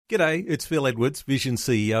G'day, it's Phil Edwards, Vision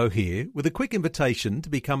CEO here, with a quick invitation to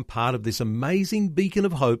become part of this amazing beacon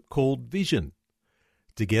of hope called Vision.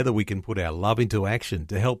 Together we can put our love into action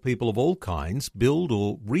to help people of all kinds build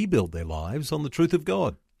or rebuild their lives on the truth of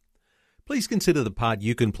God. Please consider the part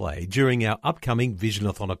you can play during our upcoming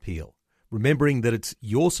Visionathon appeal, remembering that it's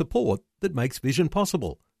your support that makes Vision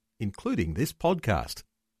possible, including this podcast.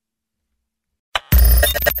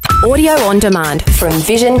 Audio on demand from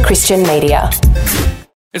Vision Christian Media.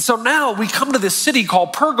 And so now we come to this city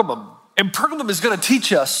called Pergamum. And Pergamum is going to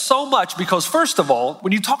teach us so much because, first of all,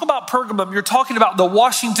 when you talk about Pergamum, you're talking about the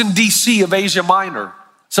Washington, D.C. of Asia Minor.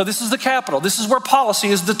 So this is the capital. This is where policy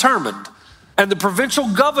is determined. And the provincial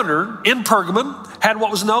governor in Pergamum had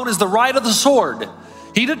what was known as the right of the sword.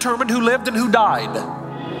 He determined who lived and who died.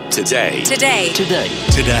 Today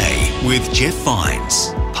with Jeff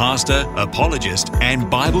Vines, pastor, apologist, and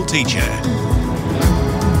Bible teacher.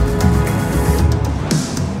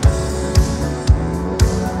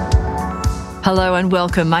 Hello and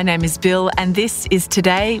welcome. My name is Bill and this is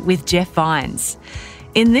Today with Jeff Vines.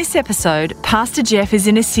 In this episode, Pastor Jeff is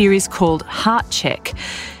in a series called Heart Check.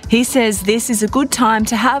 He says this is a good time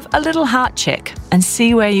to have a little heart check and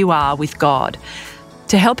see where you are with God.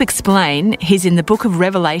 To help explain, he's in the book of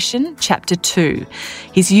Revelation, chapter 2.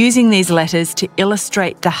 He's using these letters to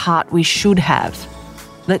illustrate the heart we should have.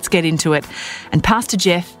 Let's get into it, and Pastor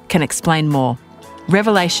Jeff can explain more.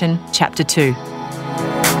 Revelation, chapter 2.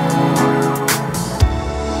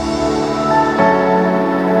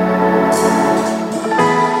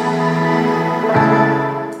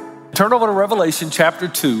 Turn over to Revelation chapter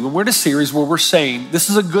 2, and we're in a series where we're saying this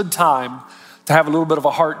is a good time to have a little bit of a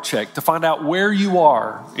heart check, to find out where you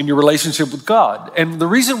are in your relationship with God. And the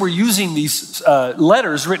reason we're using these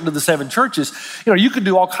letters written to the seven churches, you could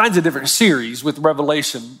do all kinds of different series with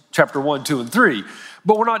Revelation chapter 1, 2, and 3,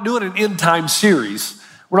 but we're not doing an end time series.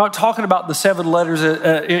 We're not talking about the seven letters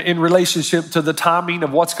in relationship to the timing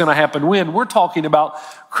of what's going to happen when. We're talking about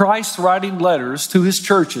Christ writing letters to his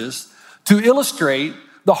churches to illustrate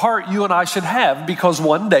the heart you and I should have, because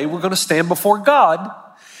one day we're going to stand before God.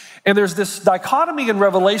 And there's this dichotomy in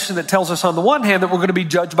Revelation that tells us on the one hand that we're going to be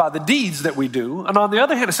judged by the deeds that we do. And on the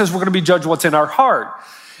other hand, it says we're going to be judged what's in our heart.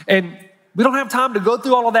 And we don't have time to go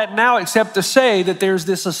through all of that now except to say that there's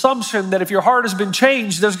this assumption that if your heart has been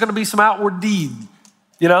changed, there's going to be some outward deed.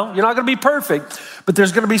 You're not going to be perfect, but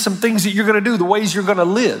there's going to be some things that you're going to do, the ways you're going to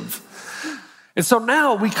live. And so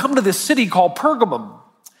now we come to this city called Pergamum.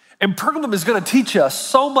 And Pergamum is going to teach us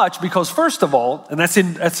so much because, first of all, and that's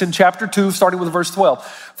in chapter 2, starting with verse 12.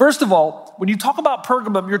 First of all, when you talk about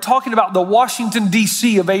Pergamum, you're talking about the Washington,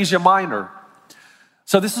 D.C. of Asia Minor.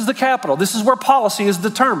 So this is the capital. This is where policy is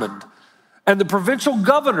determined. And the provincial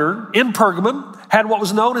governor in Pergamum had what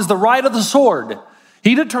was known as the right of the sword.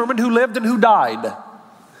 He determined who lived and who died.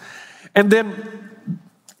 And then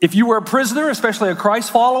if you were a prisoner, especially a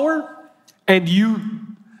Christ follower, and you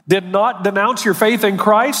did not denounce your faith in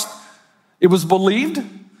Christ, it was believed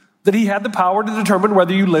that he had the power to determine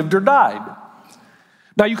whether you lived or died.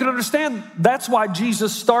 Now you can understand that's why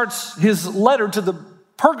Jesus starts his letter to the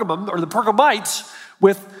Pergamum or the Pergamites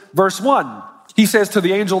with verse 1. He says to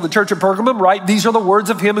the angel of the church at Pergamum, right, these are the words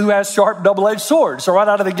of him who has sharp double-edged swords. So right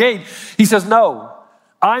out of the gate, he says, no,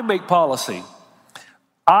 I make policy.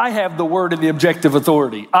 I have the word and the objective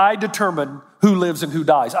authority. I determine who lives and who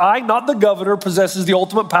dies. I, not the governor, possesses the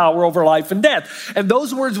ultimate power over life and death. And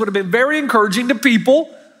those words would have been very encouraging to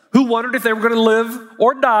people who wondered if they were going to live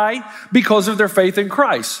or die because of their faith in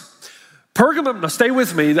Christ. Pergamum, now stay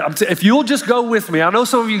with me. If you'll just go with me. I know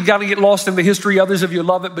some of you got to get lost in the history. Others of you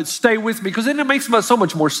love it, but stay with me because then it makes so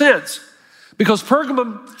much more sense. Because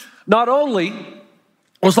Pergamum not only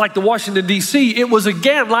was like the Washington, D.C., it was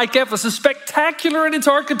again, like Ephesus, spectacular in its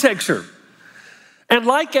architecture. And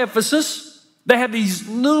like Ephesus, they had these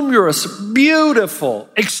numerous, beautiful,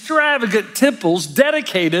 extravagant temples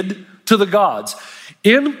dedicated to the gods.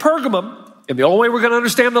 In Pergamum, and the only way we're going to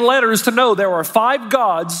understand the letter is to know there are 5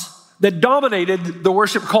 gods that dominated the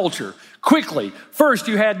worship culture. Quickly, first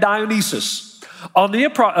you had Dionysus. On the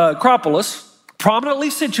Acropolis,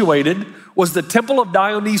 prominently situated, was the temple of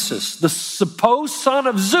Dionysus, the supposed son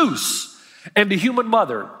of Zeus and a human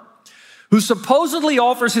mother, who supposedly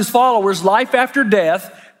offers his followers life after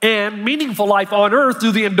death and meaningful life on earth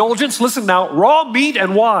through the indulgence, listen now, raw meat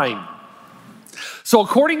and wine. So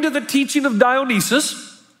according to the teaching of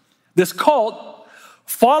Dionysus, this cult,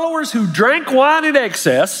 followers who drank wine in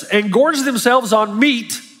excess and gorged themselves on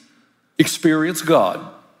meat experience God.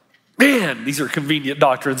 Man, these are convenient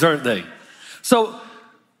doctrines, aren't they? So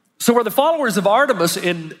where the followers of Artemis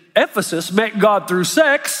in Ephesus met God through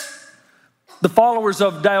sex, the followers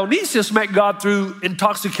of Dionysus met God through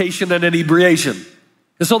intoxication and inebriation.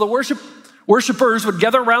 And so the worshipers would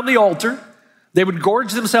gather around the altar. They would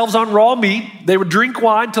gorge themselves on raw meat. They would drink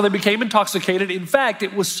wine until they became intoxicated. In fact,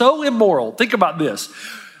 it was so immoral. Think about this.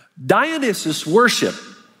 Dionysus' worship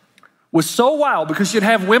was so wild because you'd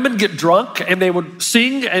have women get drunk and they would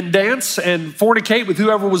sing and dance and fornicate with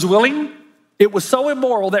whoever was willing. It was so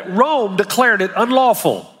immoral that Rome declared it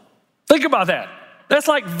unlawful. Think about that. That's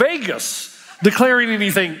like Vegas declaring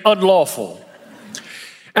anything unlawful.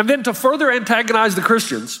 And then to further antagonize the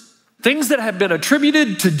Christians, things that had been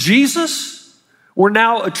attributed to Jesus were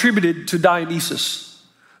now attributed to Dionysus.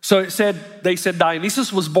 So they said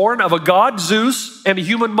Dionysus was born of a god, Zeus, and a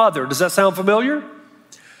human mother. Does that sound familiar?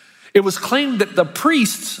 It was claimed that the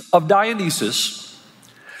priests of Dionysus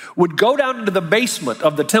would go down into the basement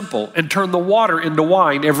of the temple and turn the water into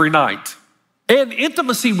wine every night. And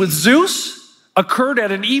intimacy with Zeus occurred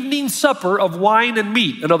at an evening supper of wine and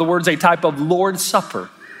meat. In other words, a type of Lord's Supper.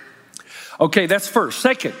 Okay, that's first.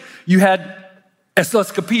 Second, you had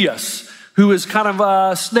Asclepius, who is kind of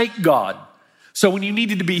a snake god. So when you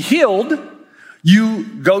needed to be healed, you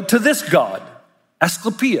go to this god,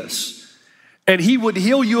 Asclepius. And he would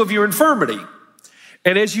heal you of your infirmity.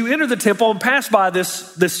 And as you enter the temple and pass by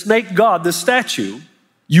this snake god, this statue,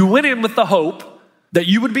 you went in with the hope that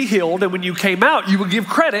you would be healed. And when you came out, you would give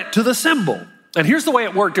credit to the symbol. And here's the way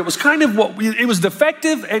it worked. It was kind of it was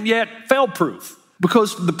defective and yet fail-proof.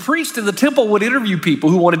 Because the priest in the temple would interview people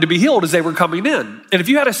who wanted to be healed as they were coming in. And if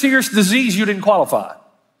you had a serious disease, you didn't qualify.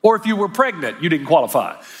 Or if you were pregnant, you didn't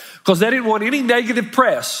qualify. Because they didn't want any negative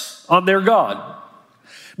press on their god.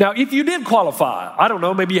 Now, if you did qualify, I don't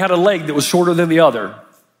know, maybe you had a leg that was shorter than the other.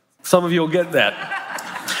 Some of you will get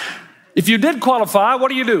that. If you did qualify, what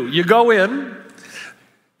do? You go in,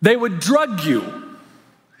 they would drug you,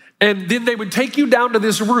 and then they would take you down to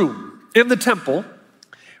this room in the temple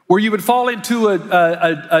where you would fall into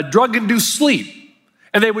a drug-induced sleep.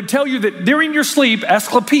 And they would tell you that during your sleep,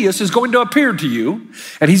 Asclepius is going to appear to you,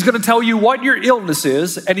 and he's going to tell you what your illness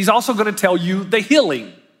is, and he's also going to tell you the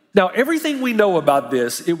healing. Now, everything we know about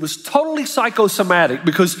this, it was totally psychosomatic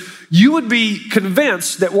because you would be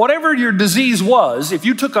convinced that whatever your disease was, if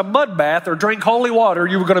you took a mud bath or drank holy water,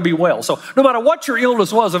 you were going to be well. So no matter what your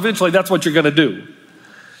illness was, eventually that's what you're going to do.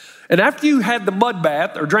 And after you had the mud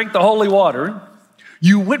bath or drank the holy water,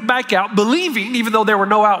 you went back out believing, even though there were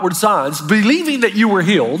no outward signs, believing that you were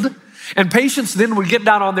healed. And patients then would get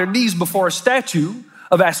down on their knees before a statue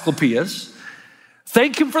of Asclepius,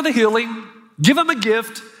 thank him for the healing, give him a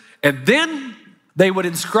gift, and then they would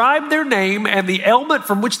inscribe their name and the ailment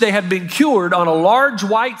from which they had been cured on a large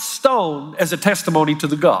white stone as a testimony to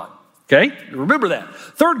the god. Okay? Remember that.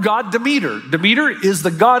 Third god, Demeter. Demeter is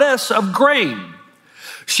the goddess of grain.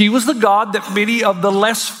 She was the god that many of the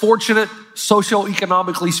less fortunate,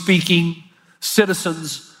 socioeconomically speaking,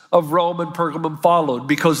 citizens of Rome and Pergamum followed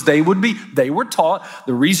because they were taught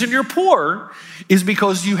the reason you're poor is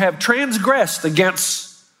because you have transgressed against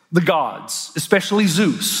the gods, especially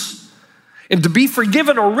Zeus. And to be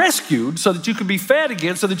forgiven or rescued so that you can be fed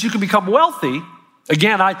again, so that you can become wealthy.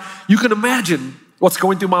 Again, you can imagine what's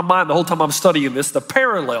going through my mind the whole time I'm studying this, the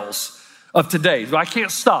parallels of today. I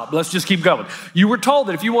can't stop. Let's just keep going. You were told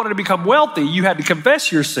that if you wanted to become wealthy, you had to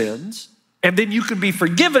confess your sins, and then you could be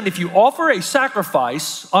forgiven if you offer a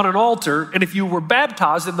sacrifice on an altar and if you were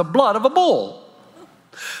baptized in the blood of a bull.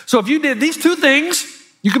 So if you did these two things,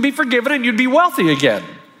 you could be forgiven and you'd be wealthy again.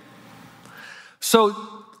 So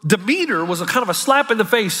Demeter was a kind of a slap in the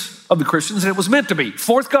face of the Christians, and it was meant to be.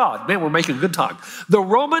 Fourth god, man, we're making good time. The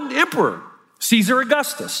Roman emperor, Caesar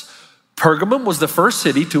Augustus. Pergamum was the first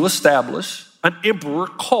city to establish an emperor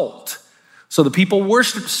cult. So the people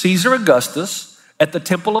worshiped Caesar Augustus at the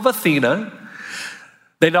temple of Athena.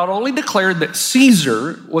 They not only declared that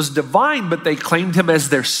Caesar was divine, but they claimed him as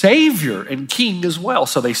their savior and king as well.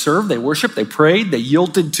 So they served, they worshiped, they prayed, they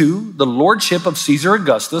yielded to the lordship of Caesar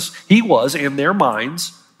Augustus. He was, in their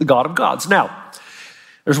minds, the God of gods. Now,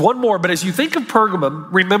 there's one more, but as you think of Pergamum,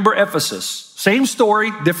 remember Ephesus. Same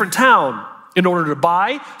story, different town. In order to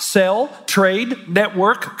buy, sell, trade,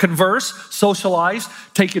 network, converse, socialize,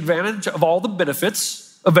 take advantage of all the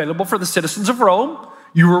benefits available for the citizens of Rome,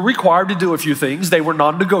 you were required to do a few things. They were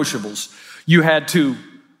non-negotiables. You had to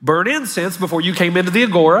burn incense before you came into the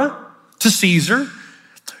agora to Caesar.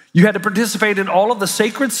 You had to participate in all of the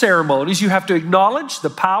sacred ceremonies. You have to acknowledge the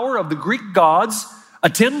power of the Greek gods,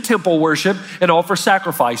 attend temple worship, and offer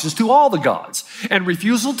sacrifices to all the gods. And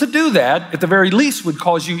refusal to do that, at the very least, would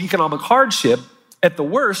cause you economic hardship. At the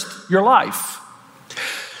worst, your life.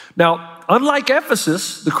 Now, unlike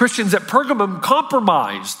Ephesus, the Christians at Pergamum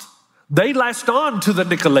compromised. They latched on to the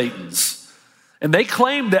Nicolaitans. And they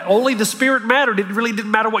claimed that only the spirit mattered. It really didn't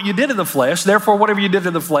matter what you did in the flesh. Therefore, whatever you did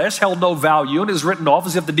in the flesh held no value and is written off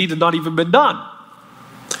as if the deed had not even been done.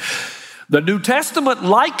 The New Testament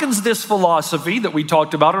likens this philosophy that we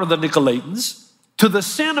talked about, or the Nicolaitans, to the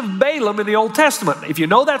sin of Balaam in the Old Testament. If you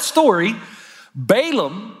know that story,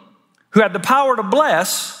 Balaam, who had the power to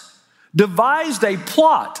bless, devised a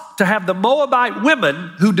plot to have the Moabite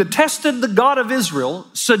women who detested the God of Israel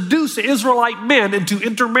seduce Israelite men into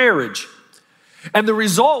intermarriage. And the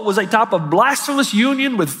result was a type of blasphemous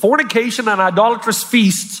union with fornication and idolatrous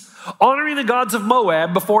feasts, honoring the gods of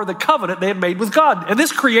Moab before the covenant they had made with God. And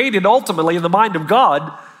this created ultimately in the mind of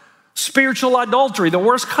God spiritual adultery, the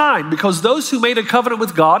worst kind, because those who made a covenant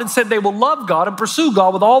with God and said they will love God and pursue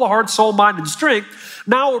God with all the heart, soul, mind, and strength,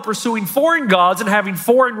 now are pursuing foreign gods and having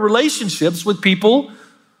foreign relationships with people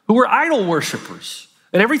who were idol worshipers.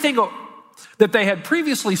 And everything that they had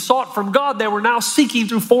previously sought from God, they were now seeking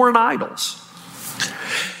through foreign idols.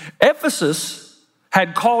 Ephesus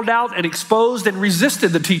had called out and exposed and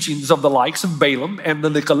resisted the teachings of the likes of Balaam and the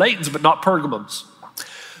Nicolaitans, but not Pergamums.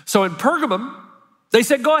 So in Pergamum, they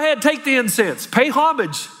said, go ahead, take the incense, pay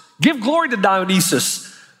homage, give glory to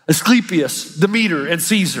Dionysus, Asclepius, Demeter, and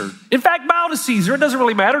Caesar. In fact, bow to Caesar, it doesn't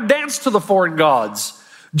really matter. Dance to the foreign gods.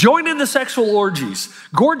 Join in the sexual orgies.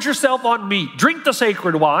 Gorge yourself on meat. Drink the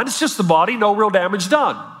sacred wine. It's just the body, no real damage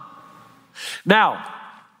done. Now,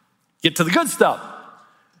 get to the good stuff.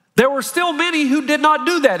 There were still many who did not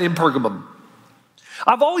do that in Pergamum.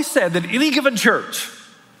 I've always said that in any given church,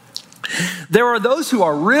 there are those who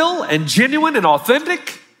are real and genuine and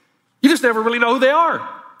authentic. You just never really know who they are.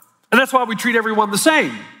 And that's why we treat everyone the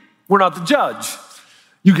same. We're not the judge.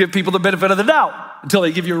 You give people the benefit of the doubt until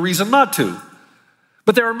they give you a reason not to.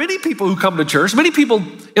 But there are many people who come to church, many people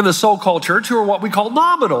in the so-called church who are what we call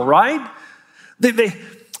nominal, right?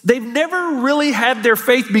 They've never really had their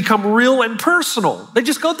faith become real and personal. They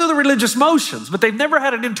just go through the religious motions, but they've never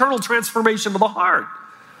had an internal transformation of the heart.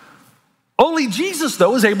 Only Jesus,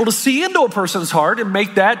 though, is able to see into a person's heart and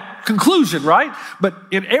make that conclusion, right? But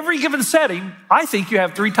in every given setting, I think you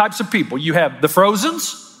have three types of people. You have the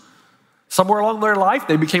frozens. Somewhere along their life,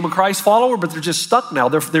 they became a Christ follower, but they're just stuck now.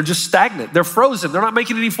 They're just stagnant. They're frozen. They're not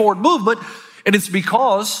making any forward movement. And it's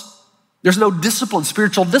because there's no discipline,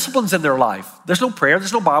 spiritual disciplines in their life. There's no prayer.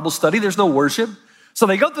 There's no Bible study. There's no worship. So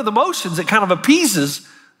they go through the motions. It kind of appeases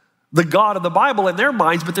the God of the Bible in their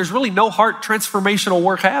minds, but there's really no heart transformational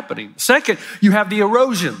work happening. Second, you have the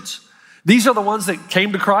erosions. These are the ones that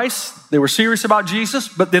came to Christ. They were serious about Jesus,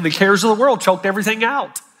 but then the cares of the world choked everything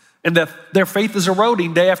out. And their faith is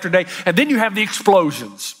eroding day after day. And then you have the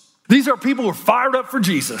explosions. These are people who are fired up for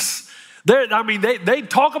Jesus. They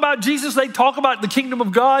talk about Jesus. They talk about the kingdom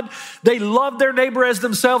of God. They love their neighbor as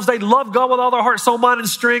themselves. They love God with all their heart, soul, mind, and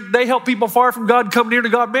strength. They help people far from God come near to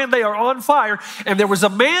God. Man, they are on fire. And there was a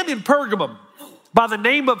man in Pergamum by the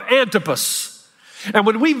name of Antipas. And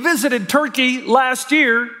when we visited Turkey last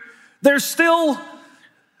year, there's still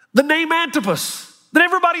the name Antipas that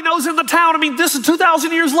everybody knows in the town. I mean, this is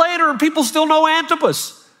 2,000 years later and people still know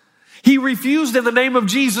Antipas. He refused in the name of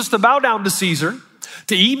Jesus to bow down to Caesar,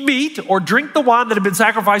 to eat meat or drink the wine that had been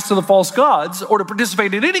sacrificed to the false gods, or to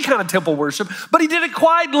participate in any kind of temple worship, but he did it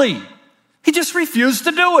quietly. He just refused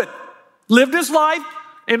to do it, lived his life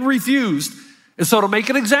and refused. And so to make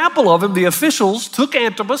an example of him, the officials took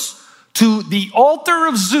Antipas to the altar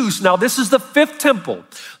of Zeus. Now this is the fifth temple.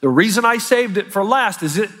 The reason I saved it for last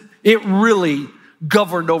is it really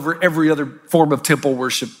governed over every other form of temple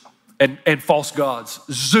worship and false gods.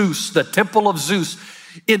 Zeus, the temple of Zeus.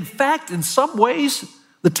 In fact, in some ways,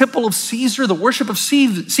 the temple of Caesar, the worship of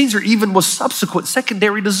Caesar even was subsequent,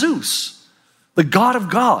 secondary to Zeus, the god of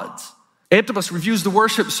gods. Antipas refused to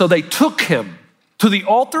worship, so they took him to the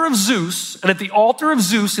altar of Zeus, and at the altar of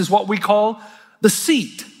Zeus is what we call the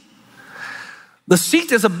seat. The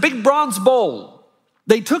seat is a big bronze bowl.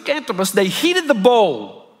 They took Antipas, they heated the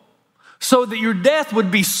bowl so that your death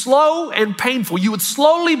would be slow and painful. You would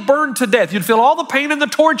slowly burn to death. You'd feel all the pain and the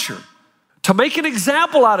torture. To make an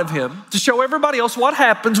example out of him, to show everybody else what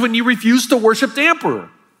happens when you refuse to worship the emperor.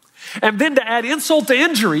 And then to add insult to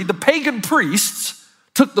injury, the pagan priests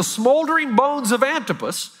took the smoldering bones of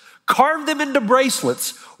Antipas, carved them into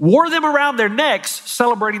bracelets, wore them around their necks,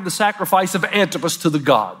 celebrating the sacrifice of Antipas to the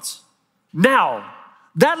gods. Now,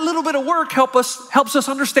 that little bit of work helps us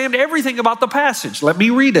understand everything about the passage. Let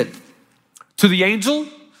me read it. To the angel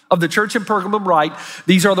of the church in Pergamum write,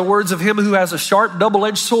 these are the words of him who has a sharp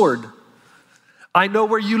double-edged sword. I know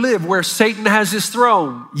where you live, where Satan has his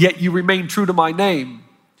throne, yet you remain true to my name.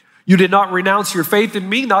 You did not renounce your faith in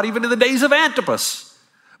me, not even in the days of Antipas,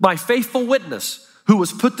 my faithful witness, who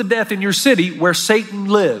was put to death in your city where Satan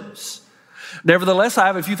lives. Nevertheless, I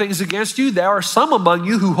have a few things against you. There are some among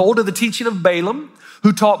you who hold to the teaching of Balaam,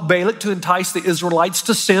 who taught Balak to entice the Israelites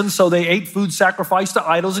to sin, so they ate food sacrificed to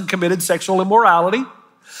idols and committed sexual immorality.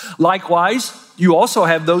 Likewise, you also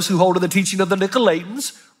have those who hold to the teaching of the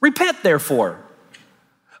Nicolaitans. Repent, therefore.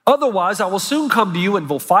 Otherwise, I will soon come to you and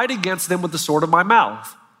will fight against them with the sword of my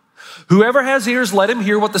mouth. Whoever has ears, let him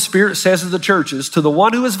hear what the Spirit says to the churches. To the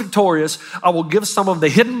one who is victorious, I will give some of the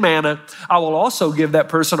hidden manna. I will also give that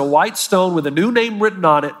person a white stone with a new name written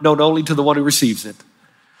on it, known only to the one who receives it.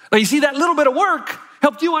 Now you see, that little bit of work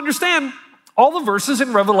helped you understand all the verses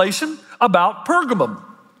in Revelation about Pergamum.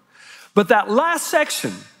 But that last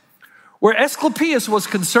section, where Asclepius was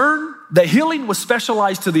concerned, the healing was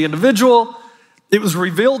specialized to the individual. It was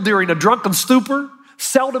revealed during a drunken stupor,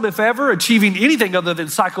 seldom if ever achieving anything other than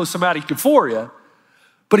psychosomatic euphoria.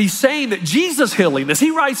 But he's saying that Jesus' healing, as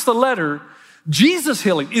he writes the letter, Jesus'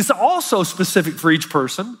 healing is also specific for each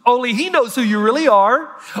person. Only he knows who you really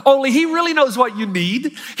are. Only he really knows what you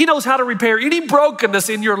need. He knows how to repair any brokenness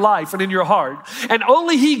in your life and in your heart. And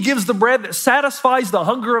only he gives the bread that satisfies the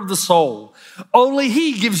hunger of the soul. Only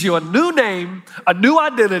he gives you a new name, a new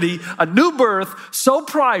identity, a new birth, so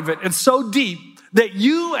private and so deep that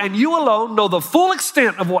you and you alone know the full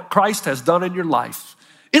extent of what Christ has done in your life.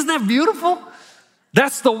 Isn't that beautiful?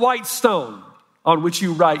 That's the white stone on which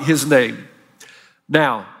you write his name.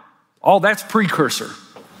 Now, all that's precursor.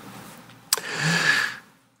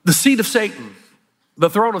 The seat of Satan, the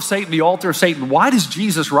throne of Satan, the altar of Satan. Why does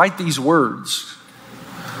Jesus write these words?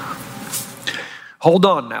 Hold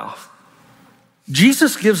on now.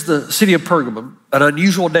 Jesus gives the city of Pergamum an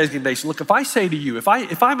unusual designation. Look, if I say to you, if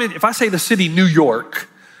I say the city New York,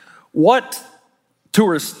 what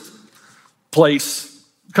tourist place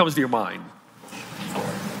comes to your mind?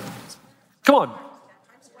 Come on.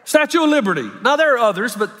 Statue of Liberty. Now, there are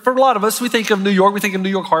others, but for a lot of us, we think of New York. We think of New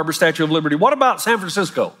York Harbor, Statue of Liberty. What about San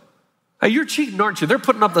Francisco? Hey, you're cheating, aren't you? They're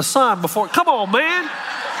putting up the sign before. Come on, man.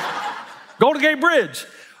 Golden Gate Bridge.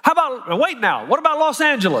 How about, wait now, what about Los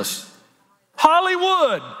Angeles?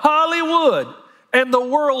 Hollywood. And the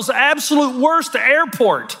world's absolute worst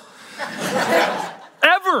airport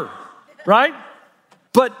ever, right?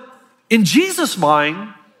 But in Jesus'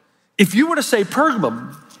 mind, if you were to say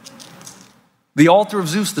Pergamum, the altar of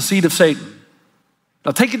Zeus, the seat of Satan.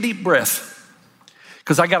 Now take a deep breath,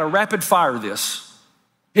 because I got to rapid fire this.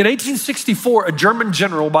 In 1864, a German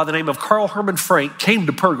general by the name of Karl Hermann Frank came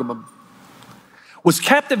to Pergamum, was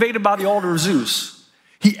captivated by the altar of Zeus.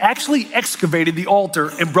 He actually excavated the altar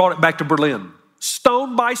and brought it back to Berlin.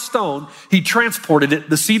 Stone by stone, he transported it,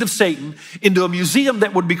 the seat of Satan, into a museum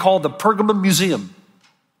that would be called the Pergamum Museum.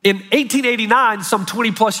 In 1889, some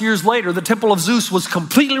 20 plus years later, the Temple of Zeus was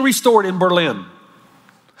completely restored in Berlin.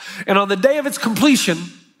 And on the day of its completion,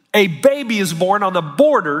 a baby is born on the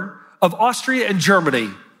border of Austria and Germany,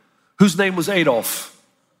 whose name was Adolf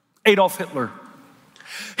Hitler.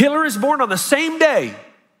 Hitler is born on the same day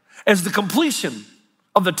as the completion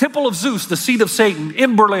of the Temple of Zeus, the seat of Satan,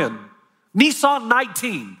 in Berlin. Nisan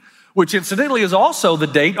 19, which incidentally is also the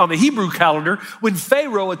date on the Hebrew calendar when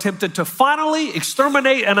Pharaoh attempted to finally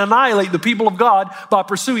exterminate and annihilate the people of God by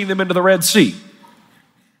pursuing them into the Red Sea.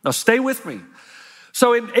 Now stay with me.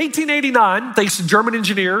 So in 1889, thanks to German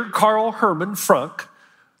engineer Karl Hermann Frank,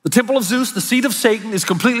 the Temple of Zeus, the seat of Satan, is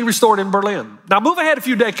completely restored in Berlin. Now move ahead a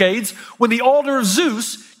few decades when the altar of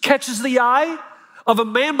Zeus catches the eye of a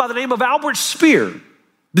man by the name of Albert Speer,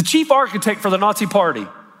 the chief architect for the Nazi Party.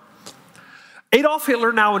 Adolf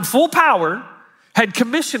Hitler, now in full power, had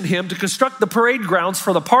commissioned him to construct the parade grounds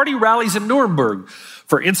for the party rallies in Nuremberg.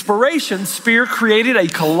 For inspiration, Speer created a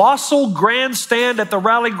colossal grandstand at the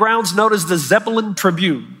rally grounds known as the Zeppelin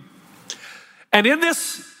Tribune. And in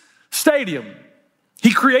this stadium, he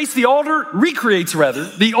recreates the altar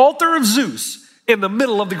of Zeus in the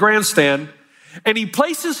middle of the grandstand, and he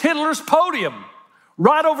places Hitler's podium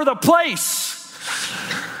right over the place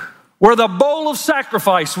where the bowl of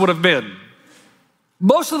sacrifice would have been.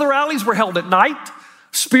 Most of the rallies were held at night.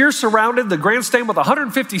 Spear surrounded the grandstand with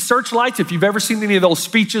 150 searchlights, if you've ever seen any of those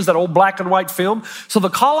speeches, that old black and white film. So the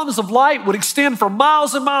columns of light would extend for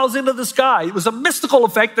miles and miles into the sky. It was a mystical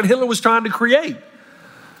effect that Hitler was trying to create.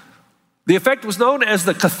 The effect was known as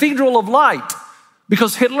the Cathedral of Light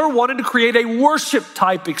because Hitler wanted to create a worship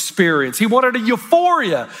type experience. He wanted a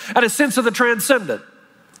euphoria and a sense of the transcendent.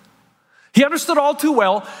 He understood all too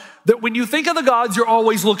well that when you think of the gods, you're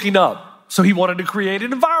always looking up. So he wanted to create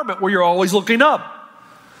an environment where you're always looking up.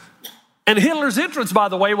 And Hitler's entrance, by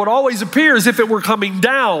the way, would always appear as if it were coming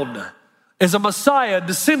down, as a Messiah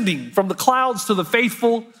descending from the clouds to the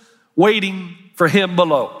faithful, waiting for him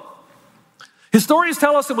below. Historians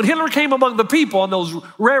tell us that when Hitler came among the people on those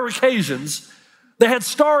rare occasions, they had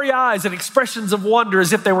starry eyes and expressions of wonder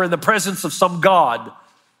as if they were in the presence of some god.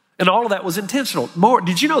 And all of that was intentional.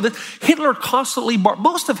 Did you know that Hitler constantly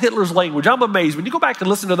most of Hitler's language, I'm amazed. When you go back and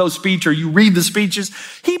listen to those speeches or you read the speeches,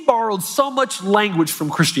 he borrowed so much language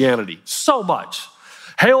from Christianity. So much.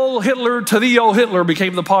 Hail Hitler, to thee, O Hitler,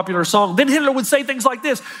 became the popular song. Then Hitler would say things like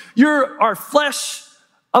this: you're our flesh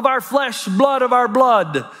of our flesh, blood of our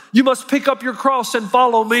blood. You must pick up your cross and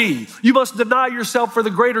follow me. You must deny yourself for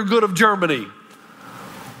the greater good of Germany.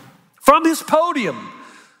 From his podium,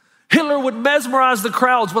 Hitler would mesmerize the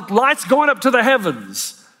crowds with lights going up to the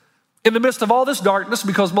heavens in the midst of all this darkness,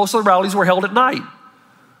 because most of the rallies were held at night.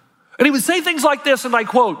 And he would say things like this, and I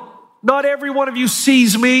quote, "Not every one of you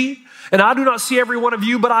sees me, and I do not see every one of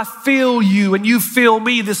you, but I feel you, and you feel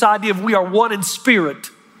me." This idea of we are one in spirit.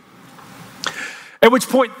 At which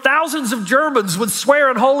point, thousands of Germans would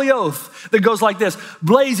swear an holy oath that goes like this: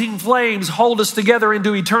 blazing flames hold us together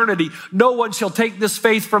into eternity. No one shall take this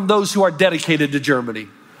faith from those who are dedicated to Germany.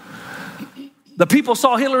 The people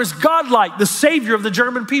saw Hitler as godlike, the savior of the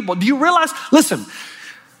German people. Do you realize? Listen.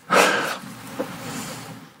 Let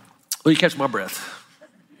me catch my breath.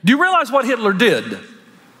 Do you realize what Hitler did?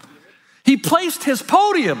 He placed his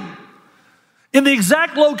podium in the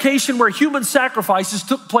exact location where human sacrifices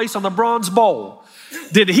took place on the bronze bowl.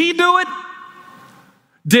 Did he do it?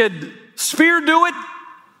 Did Spear do it?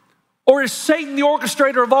 Or is Satan the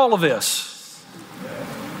orchestrator of all of this?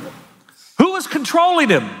 Who is controlling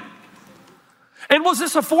him? And was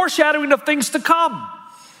this a foreshadowing of things to come?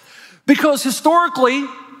 Because historically,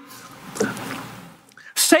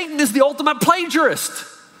 Satan is the ultimate plagiarist.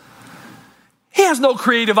 He has no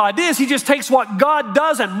creative ideas. He just takes what God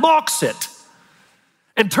does and mocks it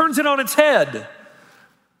and turns it on its head.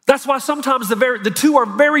 That's why sometimes the two are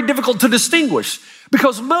very difficult to distinguish,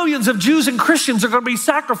 because millions of Jews and Christians are going to be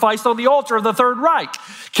sacrificed on the altar of the Third Reich.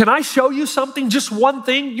 Can I show you something, just one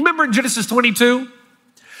thing? You remember in Genesis 22?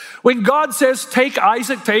 When God says, take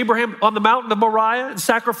Isaac to Abraham on the mountain of Moriah and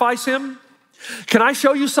sacrifice him? Can I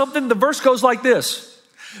show you something? The verse goes like this: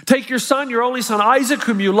 take your son, your only son Isaac,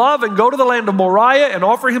 whom you love, and go to the land of Moriah and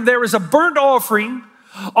offer him there as a burnt offering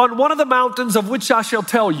on one of the mountains of which I shall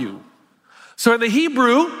tell you. So in the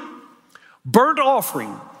Hebrew, burnt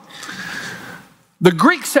offering, the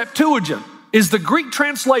Greek Septuagint is the Greek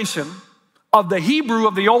translation of the Hebrew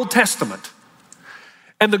of the Old Testament.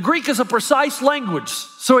 And the Greek is a precise language,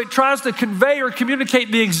 so it tries to convey or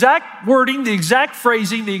communicate the exact wording, the exact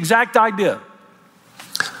phrasing, the exact idea.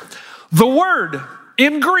 The word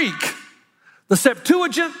in Greek, the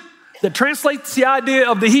Septuagint that translates the idea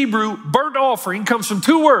of the Hebrew burnt offering, comes from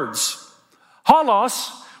two words: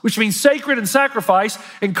 holos, which means sacred and sacrifice,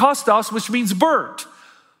 and kostos, which means burnt.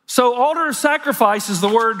 So altar of sacrifice is the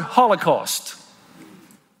word Holocaust.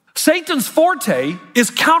 Satan's forte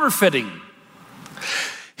is counterfeiting.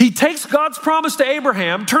 He takes God's promise to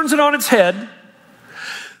Abraham, turns it on its head,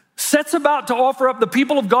 sets about to offer up the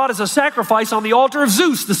people of God as a sacrifice on the altar of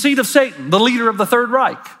Zeus, the seed of Satan, the leader of the Third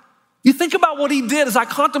Reich. You think about what he did as I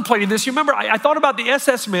contemplated this. You remember, I thought about the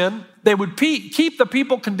SS men. They would keep the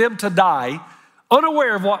people condemned to die,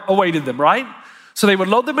 unaware of what awaited them, right? So they would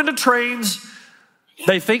load them into trains.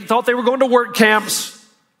 They thought they were going to work camps.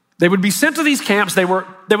 They would be sent to these camps. They would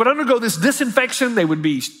undergo this disinfection. They would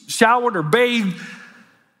be showered or bathed.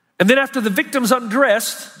 And then after the victims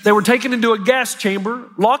undressed, they were taken into a gas chamber,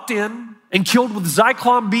 locked in, and killed with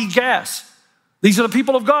Zyklon B gas. These are the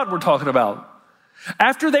people of God we're talking about.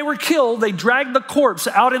 After they were killed, they dragged the corpse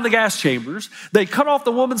out in the gas chambers. They cut off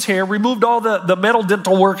the woman's hair, removed all the metal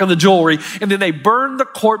dental work and the jewelry, and then they burned the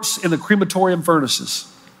corpse in the crematorium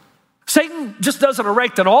furnaces. Satan just doesn't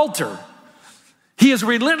erect an altar. He is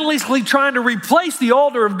relentlessly trying to replace the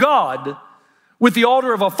altar of God with the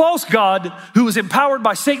altar of a false god who is empowered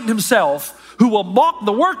by Satan himself, who will mock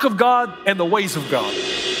the work of God and the ways of God.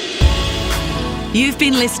 You've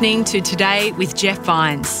been listening to Today with Jeff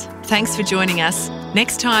Vines. Thanks for joining us.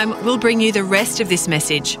 Next time, we'll bring you the rest of this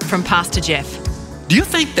message from Pastor Jeff. Do you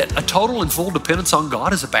think that a total and full dependence on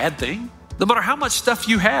God is a bad thing? No matter how much stuff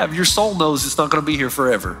you have, your soul knows it's not going to be here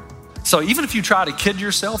forever. So even if you try to kid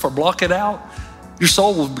yourself or block it out, your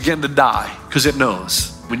soul will begin to die because it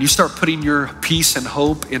knows. When you start putting your peace and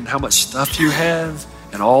hope in how much stuff you have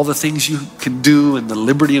and all the things you can do and the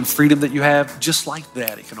liberty and freedom that you have, just like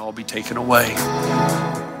that, it can all be taken away.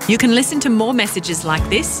 You can listen to more messages like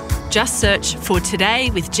this. Just search for Today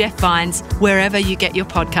with Jeff Vines wherever you get your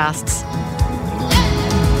podcasts.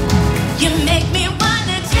 You make me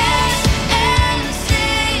wanna dance and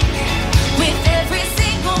sing with every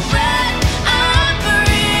single breath I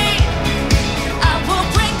breathe. I will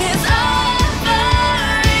bring this over.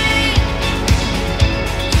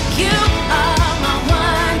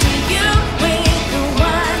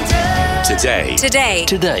 Today.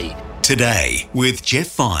 Today with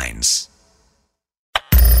Jeff Vines.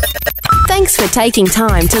 Thanks for taking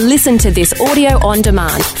time to listen to this audio on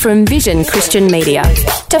demand from Vision Christian Media.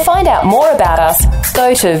 To find out more about us,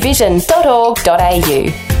 go to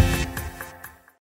vision.org.au.